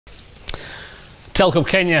Telkom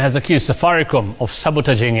Kenya has accused Safaricom of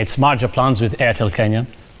sabotaging its merger plans with Airtel Kenya.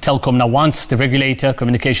 Telkom now wants the regulator,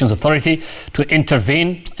 Communications Authority, to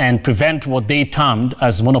intervene and prevent what they termed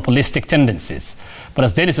as monopolistic tendencies. But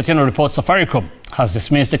as Denis Otieno reports, Safaricom has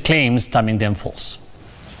dismissed the claims, terming them false.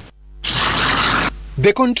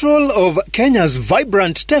 The control of Kenya's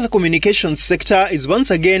vibrant telecommunications sector is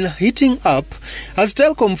once again heating up as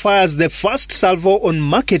Telkom fires the first salvo on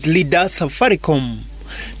market leader Safaricom.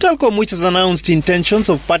 Telkom, which has announced intentions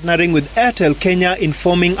of partnering with Airtel Kenya in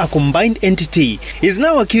forming a combined entity, is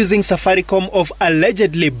now accusing Safaricom of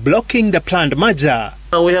allegedly blocking the planned merger.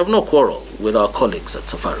 We have no quarrel with our colleagues at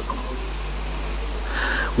Safaricom.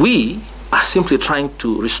 We are simply trying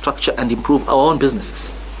to restructure and improve our own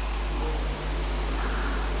businesses.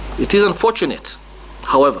 It is unfortunate,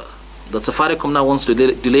 however, that Safaricom now wants to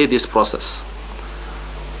delay this process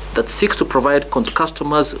that seeks to provide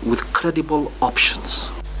customers with credible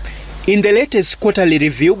options. In the latest quarterly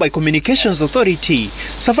review by Communications Authority,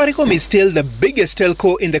 Safaricom is still the biggest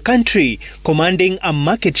telco in the country, commanding a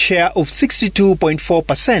market share of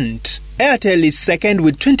 62.4%. Airtel is second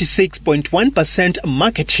with 26.1%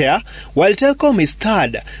 market share, while Telkom is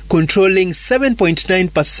third, controlling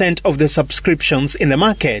 7.9% of the subscriptions in the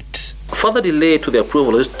market. Further delay to the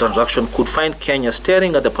approval of this transaction could find Kenya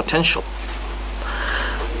staring at the potential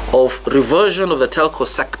of reversion of the telco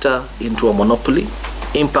sector into a monopoly,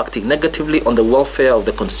 impacting negatively on the welfare of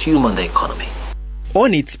the consumer and the economy.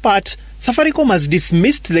 On its part, Safaricom has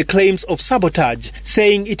dismissed the claims of sabotage,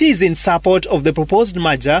 saying it is in support of the proposed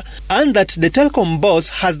merger and that the Telkom boss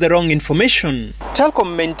has the wrong information.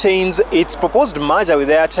 Telkom maintains its proposed merger with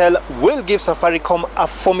Airtel will give Safaricom a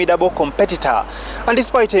formidable competitor. And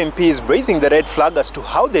despite MPs raising the red flag as to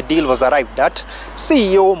how the deal was arrived at,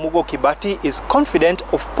 CEO Mugo Kibati is confident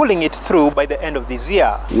of pulling it through by the end of this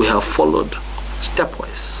year. We have followed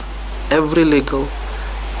stepwise every legal,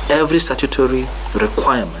 every statutory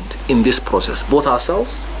requirement in this process, both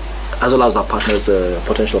ourselves as well as our partners,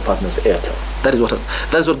 potential partners, Airtel. That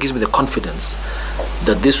is what gives me the confidence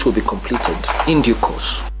that this will be completed in due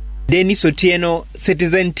course. Denis Otieno,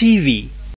 Citizen TV.